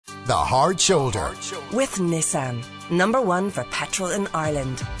The Hard Shoulder. With Nissan. #1 for petrol in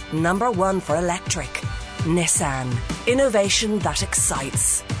Ireland. #1 for electric. Nissan. Innovation that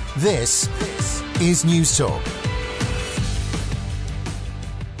excites. This is News Talk.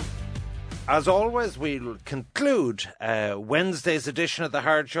 As always, we'll conclude Wednesday's edition of The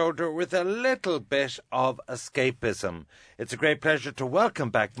Hard Shoulder with a little bit of escapism. It's a great pleasure to welcome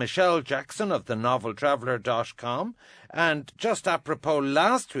back Michelle Jackson of thenoveltraveller.com. And just apropos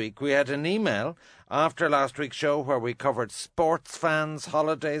last week, we had an email after last week's show where we covered sports fans,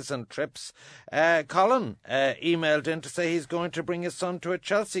 holidays and trips. Colin emailed in to say he's going to bring his son to a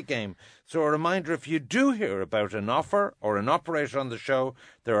Chelsea game. So a reminder, if you do hear about an offer or an operator on the show,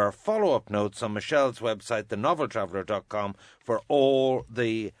 there are follow-up notes on Michelle's website, thenoveltraveller.com, for all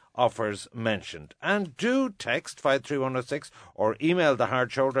the offers mentioned. And do text 53106 or email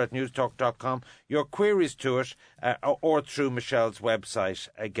thehardshoulder@newstalk.com your queries to it or through Michelle's website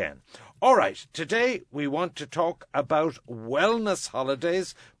again. All right, today we want to talk about wellness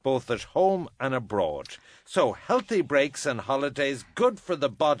holidays, both at home and abroad. So, healthy breaks and holidays, good for the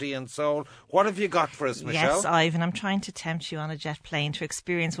body and soul. What have you got for us, Michelle? Yes, Ivan, I'm trying to tempt you on a jet plane to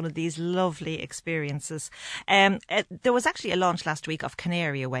experience one of these lovely experiences. There was actually a launch last week of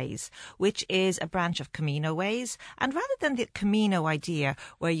Canary Ways, which is a branch of Camino Ways. And rather than the Camino idea,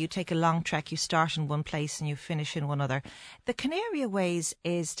 where you take a long trek, you start in one place and you finish in one other, the Canary Ways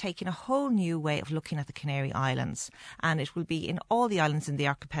is taking a whole new way of looking at the Canary Islands. And it will be in all the islands in the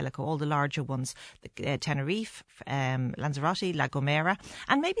archipelago, all the larger ones, Tenerife, Lanzarote, La Gomera,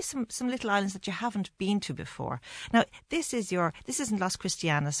 and maybe some little islands that you haven't been to before. Now, this isn't Las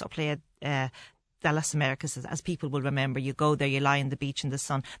Cristianas or Playa de las Americas, as people will remember. You go there, you lie on the beach in the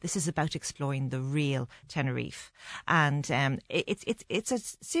sun. This is about exploring the real Tenerife. And it's a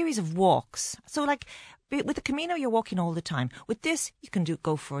series of walks. So, like, with the Camino, you're walking all the time. With this, you can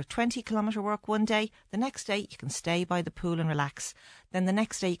go for a 20-kilometre walk one day. The next day, you can stay by the pool and relax. Then the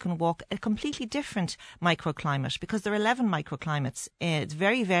next day, you can walk a completely different microclimate, because there are 11 microclimates. It's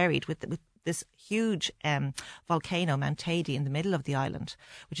very varied with this huge volcano, Mount Teide, in the middle of the island,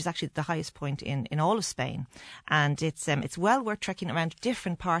 which is actually the highest point in all of Spain. And it's well worth trekking around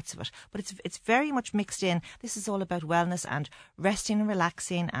different parts of it. But it's very much mixed in. This is all about wellness and resting and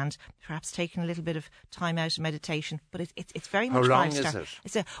relaxing and perhaps taking a little bit of time out of meditation. But it's very much five-star. How long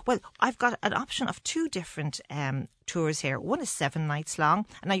is it? Well, I've got an option of two different tours here. One is 7 nights long.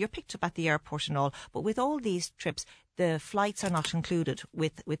 And now you're picked up at the airport and all. But with all these trips, the flights are not included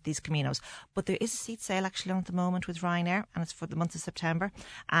with these Caminos. But there is a seat sale actually on at the moment with Ryanair, and it's for the month of September.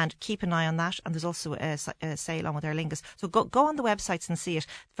 And keep an eye on that. And there's also a sale on with Aer Lingus. So go on the websites and see it.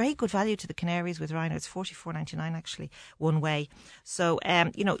 Very good value to the Canaries with Ryanair. It's $44.99 actually, one way. So,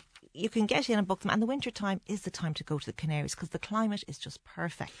 you can get in and book them, and the winter time is the time to go to the Canaries because the climate is just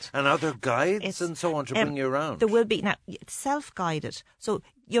perfect. And are there guides and so on to bring you around? There will be. Now, it's self-guided, so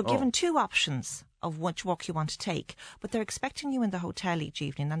you're given two options of which walk you want to take, but they're expecting you in the hotel each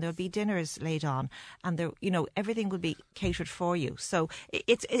evening, and there'll be dinners laid on, and everything will be catered for you. So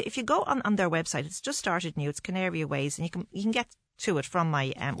it's if you go on their website, it's just started new. It's Canary Ways, and you can get to it from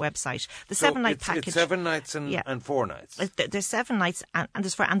my website. The 7-night package. It's 7 nights and 4 nights. There's 7 nights and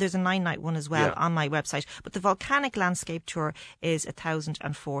there's a 9-night one as well on my website. But the volcanic landscape tour is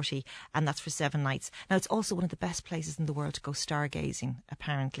 1,040, and that's for 7 nights. Now, it's also one of the best places in the world to go stargazing,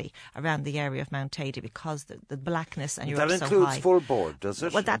 apparently, around the area of Mount Teide, because the blackness and you're up so high. That includes full board, does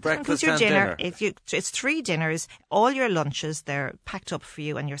it? Well, that includes your dinner. It's 3 dinners, all your lunches, they're packed up for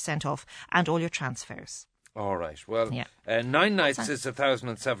you and you're sent off, and all your transfers. All right. Well, 9 nights is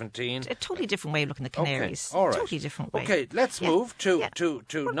 1,017. A totally different way of looking at the Canaries. Okay. All right. Totally different way. Okay, let's move to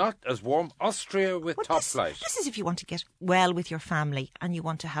not as warm Austria with top flight. This is if you want to get well with your family and you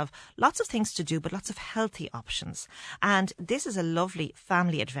want to have lots of things to do, but lots of healthy options. And this is a lovely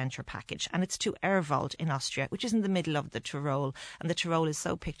family adventure package, and it's to Erwald in Austria, which is in the middle of the Tyrol. And the Tyrol is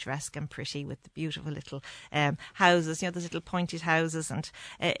so picturesque and pretty with the beautiful little houses, those little pointed houses, and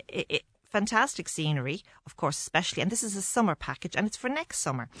fantastic scenery, of course, especially. And this is a summer package, and it's for next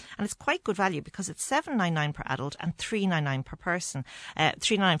summer. And it's quite good value because it's $7.99 per adult and $3.99 per person.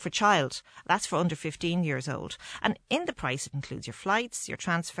 $3.99 for child. That's for under 15 years old. And in the price, it includes your flights, your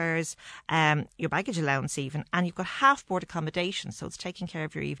transfers, your baggage allowance even, and you've got half-board accommodation, so it's taking care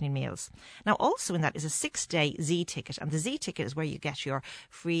of your evening meals. Now, also in that is a 6-day Z ticket, and the Z ticket is where you get your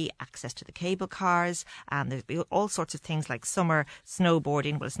free access to the cable cars, and there's all sorts of things like summer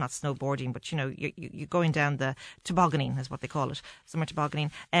snowboarding. Well, it's not snowboarding, snowboarding, but you're going down the tobogganing, is what they call it, summer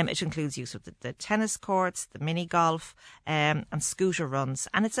tobogganing. It includes use of the tennis courts, the mini golf, and scooter runs,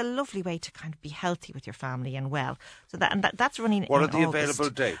 and it's a lovely way to kind of be healthy with your family and well. So that's running. What in are the August.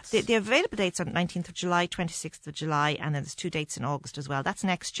 available dates? The available dates are 19th of July, 26th of July, and then there's 2 dates in August as well. That's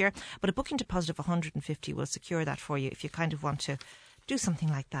next year, but a booking deposit of 150 will secure that for you if you kind of want to do something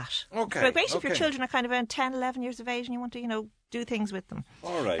like that. Okay. But great if your children are kind of around 10, 11 years of age and you want to, do things with them.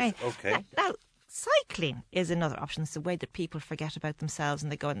 All right. Okay. Now, cycling is another option. It's a way that people forget about themselves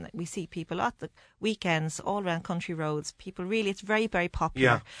and they go, and we see people at the weekends all around country roads. People really, it's very, very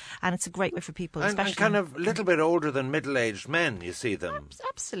popular. And it's a great way for people, And especially kind of a little bit older than middle-aged men, you see them.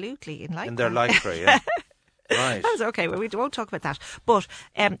 Absolutely. In their lycra, yeah. Right. That's okay. Well, we won't talk about that. But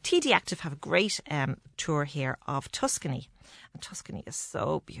TD Active have a great tour here of Tuscany. And Tuscany is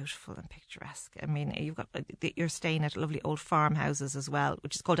so beautiful and picturesque. I mean, you're staying at lovely old farmhouses as well,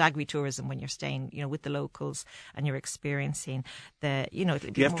 which is called agri-tourism when you're staying, with the locals and you're experiencing the, Do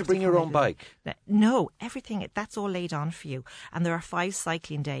you have to bring your own bike? No, everything, that's all laid on for you. And there are 5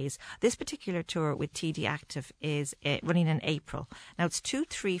 cycling days. This particular tour with TD Active is running in April. Now, it's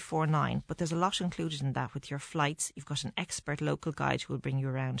 2,349, but there's a lot included in that with your flights. You've got an expert local guide who will bring you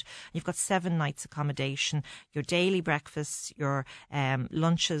around. You've got 7 nights accommodation, your daily breakfasts, your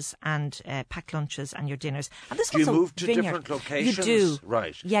lunches and packed lunches and your dinners. And this do you move to different locations? You do.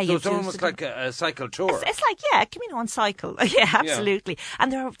 Right. Yeah, so it's almost like a cycle tour. It's like, Camino on cycle. Yeah, absolutely. Yeah.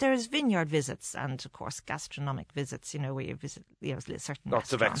 And there's vineyard visits and, of course, gastronomic visits, where you visit certain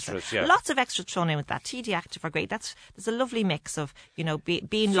Lots of extras, yeah. Lots of extras thrown in with that. TD Active are great. There's a lovely mix of,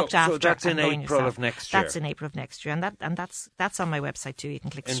 being looked after. So that's in April yourself. of next year? That's in April of next year. And that's on my website too. You can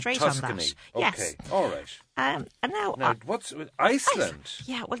click straight Tuscany. on that. Okay, yes. all right. And now what's with Iceland?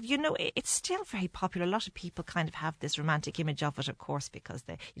 Yeah, well, it's still very popular. A lot of people kind of have this romantic image of it, of course, because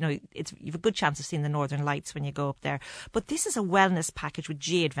you've a good chance of seeing the Northern Lights when you go up there. But this is a wellness package with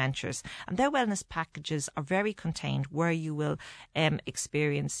G Adventures, and their wellness packages are very contained, where you will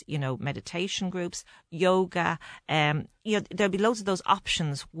experience, meditation groups, yoga. There'll be loads of those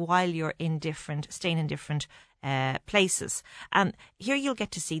options while you're staying in different places. And here you'll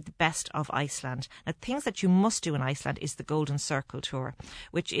get to see the best of Iceland. Now, things that you must do in Iceland is the Golden Circle tour,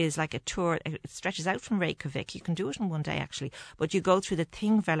 which is like a tour. It stretches out from Reykjavik. You can do it in one day, actually, but you go through the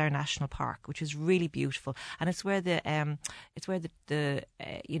Thingvellir National Park, which is really beautiful, and it's where the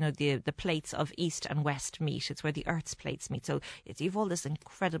plates of east and west meet. It's where the Earth's plates meet. So you've all this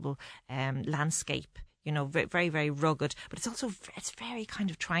incredible landscape. Very, very rugged, but it's very kind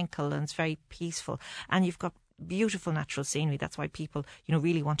of tranquil and it's very peaceful. And you've got beautiful natural scenery. That's why people,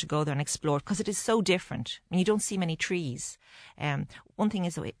 really want to go there and explore, because it is so different. I mean, you don't see many trees. One thing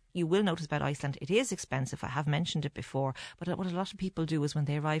is, you will notice about Iceland, it is expensive. I have mentioned it before, but what a lot of people do is when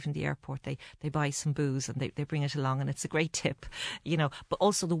they arrive in the airport, they buy some booze and they bring it along, and it's a great tip, But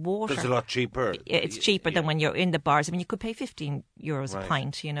also the water. It's a lot cheaper. It's cheaper than when you're in the bars. I mean, you could pay €15 a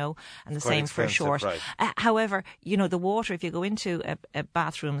pint, and the same for a short. Right. However, the water, if you go into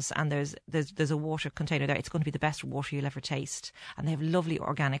bathrooms and there's a water container there, it's going to be the best water you'll ever taste. And they have lovely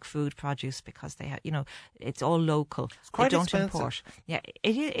organic food produce because they have, it's all local. It's quite they don't expensive. Import. Yeah,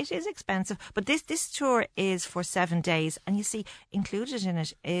 it is expensive. But this tour is for 7 days, and you see included in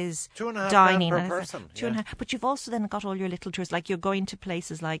it is dining £2.5 per person. But you've also then got all your little tours, like you're going to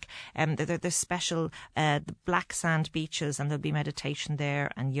places like there's special the black sand beaches, and there'll be meditation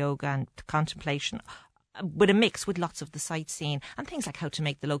there and yoga and contemplation, with a mix with lots of the sightseeing and things like how to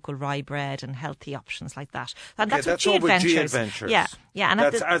make the local rye bread and healthy options like that. And that's what all with G Adventures. Yeah. And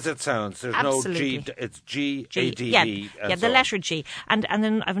that's as it sounds. There's absolutely. no G. It's GADV. Yeah, the letter G. And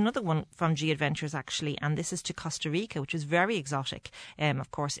then I have another one from G Adventures, actually, and this is to Costa Rica, which is very exotic.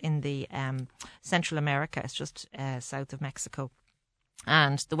 Of course, in the Central America, it's just south of Mexico.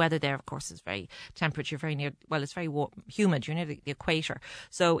 And the weather there, of course, is very very near, it's very warm, humid. You're near the equator.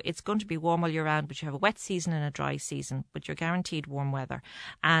 So it's going to be warm all year round, but you have a wet season and a dry season, but you're guaranteed warm weather.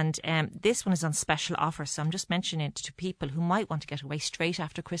 And this one is on special offer. So I'm just mentioning it to people who might want to get away straight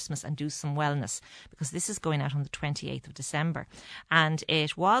after Christmas and do some wellness, because this is going out on the 28th of December. And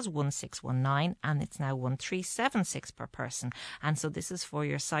it was 1,619 and it's now 1,376 per person. And so this is for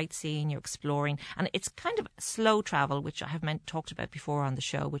your sightseeing, your exploring. And it's kind of slow travel, which I have talked about before on the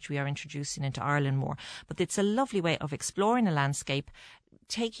show, which we are introducing into Ireland more. But it's a lovely way of exploring a landscape,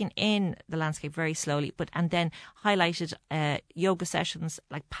 taking in the landscape very slowly, and then highlighted yoga sessions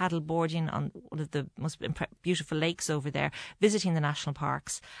like paddle boarding on one of the most beautiful lakes over there, visiting the national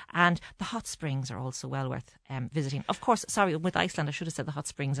parks, and the hot springs are also well worth visiting. Of course, sorry, with Iceland, I should have said the hot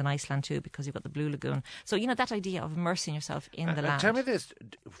springs in Iceland too, because you've got the Blue Lagoon. So, that idea of immersing yourself in the land. Tell me this,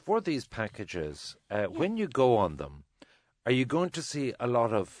 for these packages, when you go on them, are you going to see a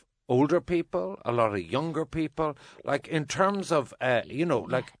lot of older people, a lot of younger people, like in terms of,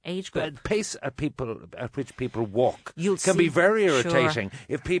 age group, pace at which people walk can be very irritating. Sure.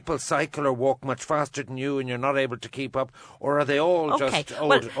 If people cycle or walk much faster than you and you're not able to keep up, or are they all just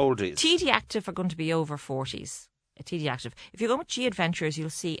oldies? TD Active are going to be over 40s. TD Active. If you're going with G Adventures, you'll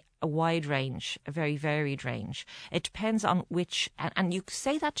see a wide range, a very varied range. It depends on which, and you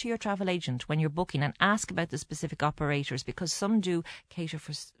say that to your travel agent when you're booking and ask about the specific operators, because some do cater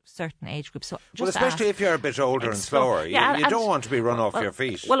for certain age groups. So just especially if you're a bit older and slower, you don't want to be run off your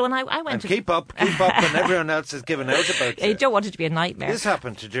feet. Well, when I went and keep up when everyone else is giving out about you. You don't want it to be a nightmare. This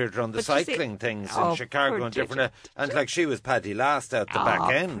happened to Deirdre on the cycling things in Chicago and different, and like she was Paddy last out the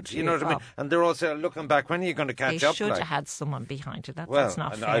back end. You know what I mean? And they're also looking back. When are you going to catch up? They should have had someone behind you. That's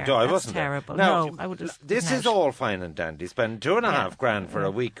not fair. I wasn't terrible. Now, no, I would have. This is all fine and dandy. Spend $2.5 grand for a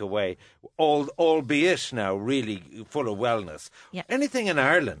week away, albeit now really full of wellness. Yeah. Anything in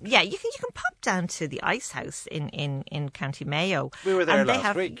Ireland? Yeah, you can pop down to the Ice House in County Mayo. We were there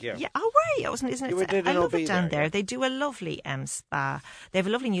last week. Yeah. Oh, were you? Isn't it? I love it down there. They do a lovely spa. They have a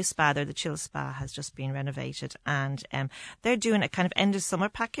lovely new spa there. The Chill Spa has just been renovated, and they're doing a kind of end of summer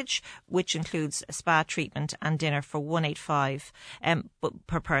package, which includes a spa treatment and dinner for $185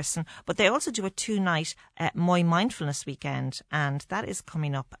 per person. But they also do a 2-night Moi Mindfulness weekend, and that is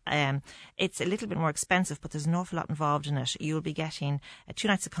coming up. It's a little bit more expensive, but there's an awful lot involved in it. You'll be getting 2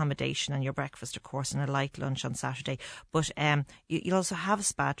 nights accommodation and your breakfast, of course, and a light lunch on Saturday. But you'll also have a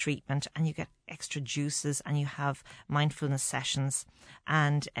spa treatment, and you get extra juices, and you have mindfulness sessions,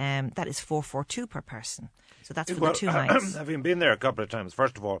 and that is $442 per person. So that's for the 2 nights. Having been there a couple of times,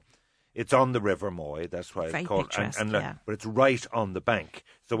 first of all, it's on the River Moy, that's why it's called. But it's right on the bank.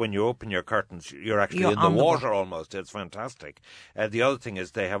 So when you open your curtains, you're actually in the water almost. It's fantastic. The other thing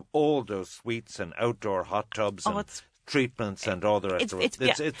is they have all those suites and outdoor hot tubs and treatments and all the rest of it.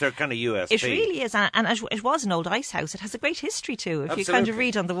 It's their kind of USP. It really is. And it was an old ice house. It has a great history too, if you kind of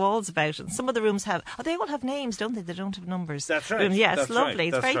read on the walls about it. And some of the rooms they all have names, don't they? They don't have numbers. That's right. Yeah, it's lovely.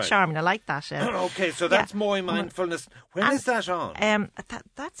 It's very charming. I like that. Okay, so that's Moi Mindfulness. When is that on?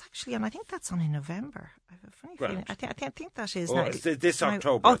 That's actually on, I think that's on in November. I have a funny feeling. I think that is now. It's this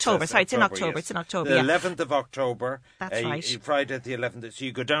October. October, sorry, it's in October. Yes. It's in October, The 11th of October. That's right. Friday the 11th. So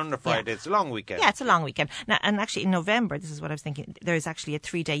you go down on Friday. It's a long weekend. Yeah, it's a long weekend. Now, and actually in November, this is what I was thinking, there is actually a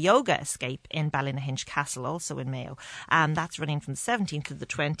 3-day yoga escape in Ballynahinch Castle, also in Mayo. And that's running from the 17th to the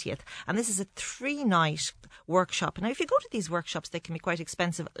 20th. And this is a 3-night workshop. Now, if you go to these workshops, they can be quite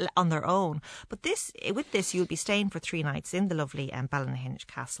expensive on their own. But with this, you'll be staying for 3 nights in the lovely Ballynahinch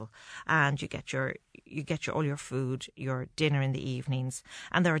Castle. And you get all your food, your dinner in the evenings.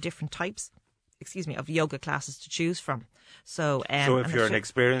 And there are different types of yoga classes to choose from. So if you're an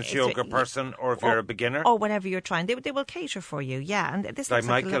experienced yoga person, or if you're a beginner, or whatever you're trying, they will cater for you. Yeah, and this like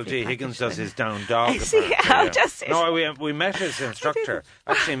Michael D. Higgins does his down dog. We met his instructor.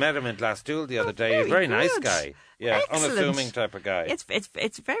 Actually met him in Glasgow the other day. He's a very nice guy. Yeah, excellent. Unassuming type of guy.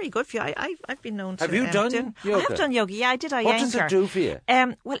 It's very good for you. I've been known to. Have you done yoga? I have done yoga. Yeah, I did. What does it do for you?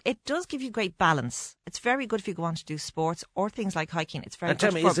 Well, it does give you great balance. It's very good if you go on to do sports or things like hiking. It's very and good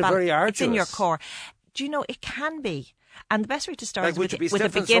tell me, for is it very arduous? It's in your core. Do you know it can be? And the best way to start is with a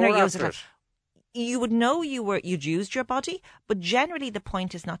stiff beginner and sore user. after it? You would know you'd used your body, but generally the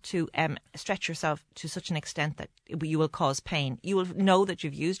point is not to stretch yourself to such an extent that you will cause pain. You will know that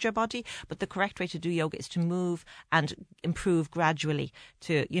you've used your body, but the correct way to do yoga is to move and improve gradually.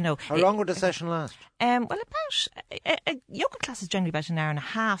 How long would a session last? About a yoga class is generally about an hour and a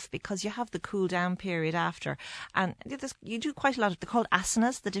half, because you have the cool down period after, and you do quite a lot of. They're called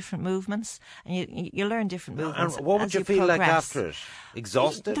asanas, the different movements, and you learn different movements. And what would you feel like after it?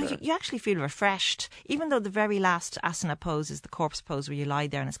 Exhausted? You actually feel refreshed. Even though the very last asana pose is the corpse pose, where you lie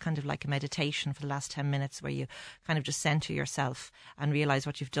there and it's kind of like a meditation for the last 10 minutes, where you kind of just center yourself and realize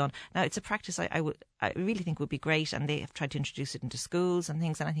what you've done. Now, it's a practice I really think would be great, and they have tried to introduce it into schools and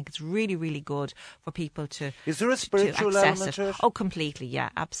things, and I think it's really, really good for people to. Is there a spiritual element to it? Oh, completely, yeah,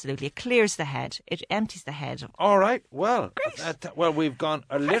 absolutely. It clears the head. It empties the head. All right, well, we've gone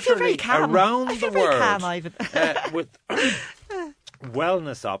literally around the world with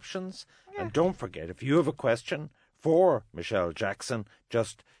wellness options. Yeah. And don't forget, if you have a question for Michelle Jackson,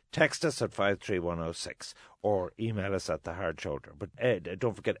 just text us at 53106 or email us at The Hard Shoulder. But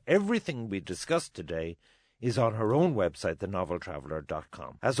don't forget, everything we discussed today is on her own website,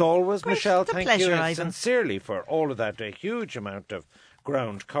 thenoveltraveller.com. As always, Great. Michelle, It's a thank pleasure, you Ivan. sincerely for all of that. A huge amount of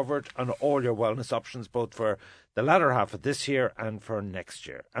ground covered on all your wellness options, both for the latter half of this year and for next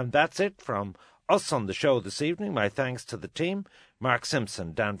year. And that's it from us on the show this evening. My thanks to the team: Mark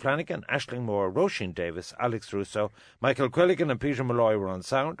Simpson, Dan Flanagan, Aisling Moore, Roisin Davis, Alex Russo, Michael Quilligan and Peter Malloy were on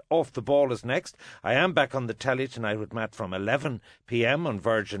sound. Off the Ball is next. I am back on the telly tonight with Matt from 11 p.m. on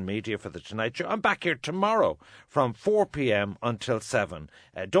Virgin Media for The Tonight Show. I'm back here tomorrow from 4 p.m. until 7.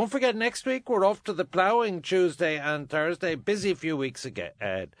 Don't forget, next week we're off to the ploughing, Tuesday and Thursday. Busy few weeks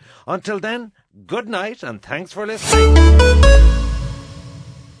ahead. Until then, good night and thanks for listening.